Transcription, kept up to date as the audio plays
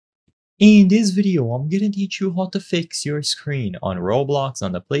In this video, I'm gonna teach you how to fix your screen on Roblox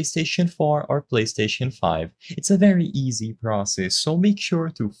on the PlayStation 4 or PlayStation 5. It's a very easy process, so make sure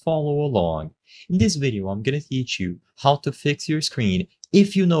to follow along. In this video, I'm gonna teach you how to fix your screen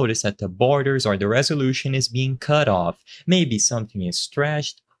if you notice that the borders or the resolution is being cut off. Maybe something is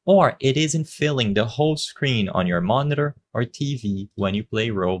stretched or it isn't filling the whole screen on your monitor or TV when you play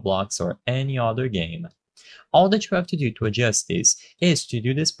Roblox or any other game. All that you have to do to adjust this is to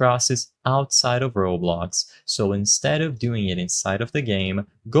do this process outside of Roblox. So instead of doing it inside of the game,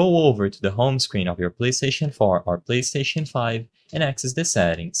 go over to the home screen of your PlayStation 4 or PlayStation 5 and access the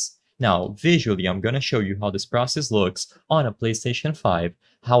settings. Now, visually, I'm going to show you how this process looks on a PlayStation 5.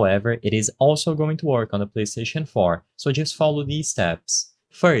 However, it is also going to work on the PlayStation 4, so just follow these steps.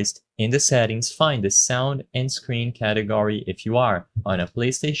 First, in the settings, find the sound and screen category if you are on a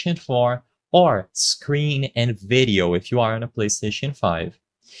PlayStation 4 or screen and video if you are on a PlayStation 5.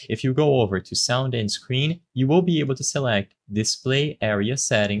 If you go over to sound and screen, you will be able to select display area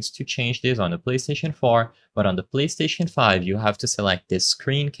settings to change this on the PlayStation 4, but on the PlayStation 5 you have to select this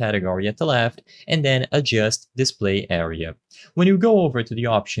screen category at the left and then adjust display area. When you go over to the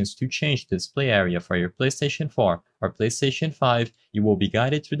options to change the display area for your PlayStation 4 or PlayStation 5, you will be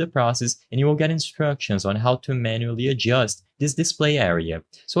guided through the process and you will get instructions on how to manually adjust this display area.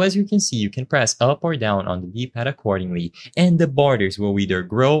 So as you can see, you can press up or down on the D-pad accordingly, and the borders will either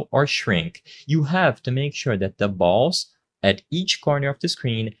grow or shrink. You have to make sure that the balls at each corner of the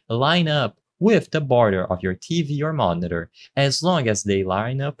screen line up with the border of your TV or monitor. As long as they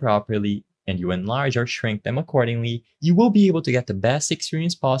line up properly and you enlarge or shrink them accordingly, you will be able to get the best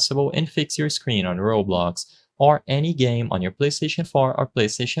experience possible and fix your screen on Roblox or any game on your PlayStation 4 or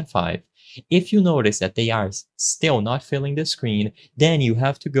PlayStation 5. If you notice that they are still not filling the screen, then you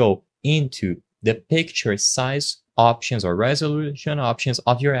have to go into the picture size options or resolution options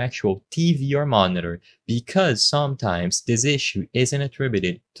of your actual TV or monitor, because sometimes this issue isn't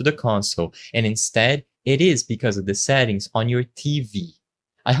attributed to the console and instead it is because of the settings on your TV.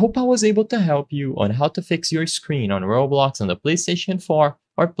 I hope I was able to help you on how to fix your screen on Roblox on the PlayStation 4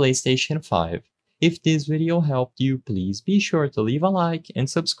 or PlayStation 5. If this video helped you, please be sure to leave a like and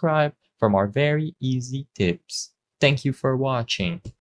subscribe for more very easy tips. Thank you for watching.